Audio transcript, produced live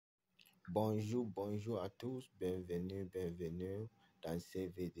Bonjour, bonjour à tous, bienvenue, bienvenue. Dans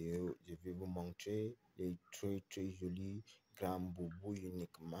cette vidéo, je vais vous montrer les très très jolis grands boubous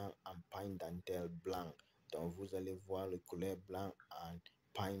uniquement en pagne dentelle blanc. Donc vous allez voir le couleur blanc en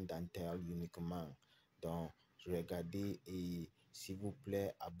pagne dentelle uniquement. Donc regardez et s'il vous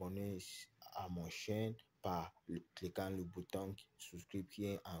plaît, abonnez à mon chaîne par cliquant le bouton subscribe qui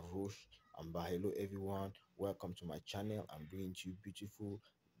est en rouge en bas. Hello everyone, welcome to my channel. I'm bringing you beautiful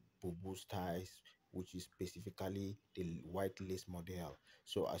Boubou styles, which is specifically the white lace model.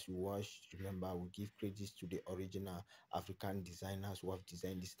 So as you watch, remember we give credits to the original African designers who have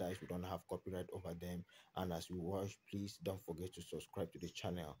designed these styles. We don't have copyright over them. And as you watch, please don't forget to subscribe to the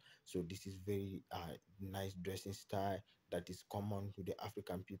channel. So this is very nice dressing style that is common to the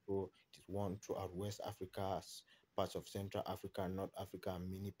African people. It is worn throughout West Africa, parts of Central Africa, North Africa,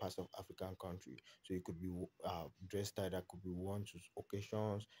 and many parts of African country. So it could be dress style that could be worn to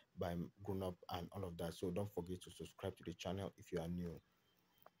occasions by grown up and all of that. So don't forget to subscribe to the channel if you are new.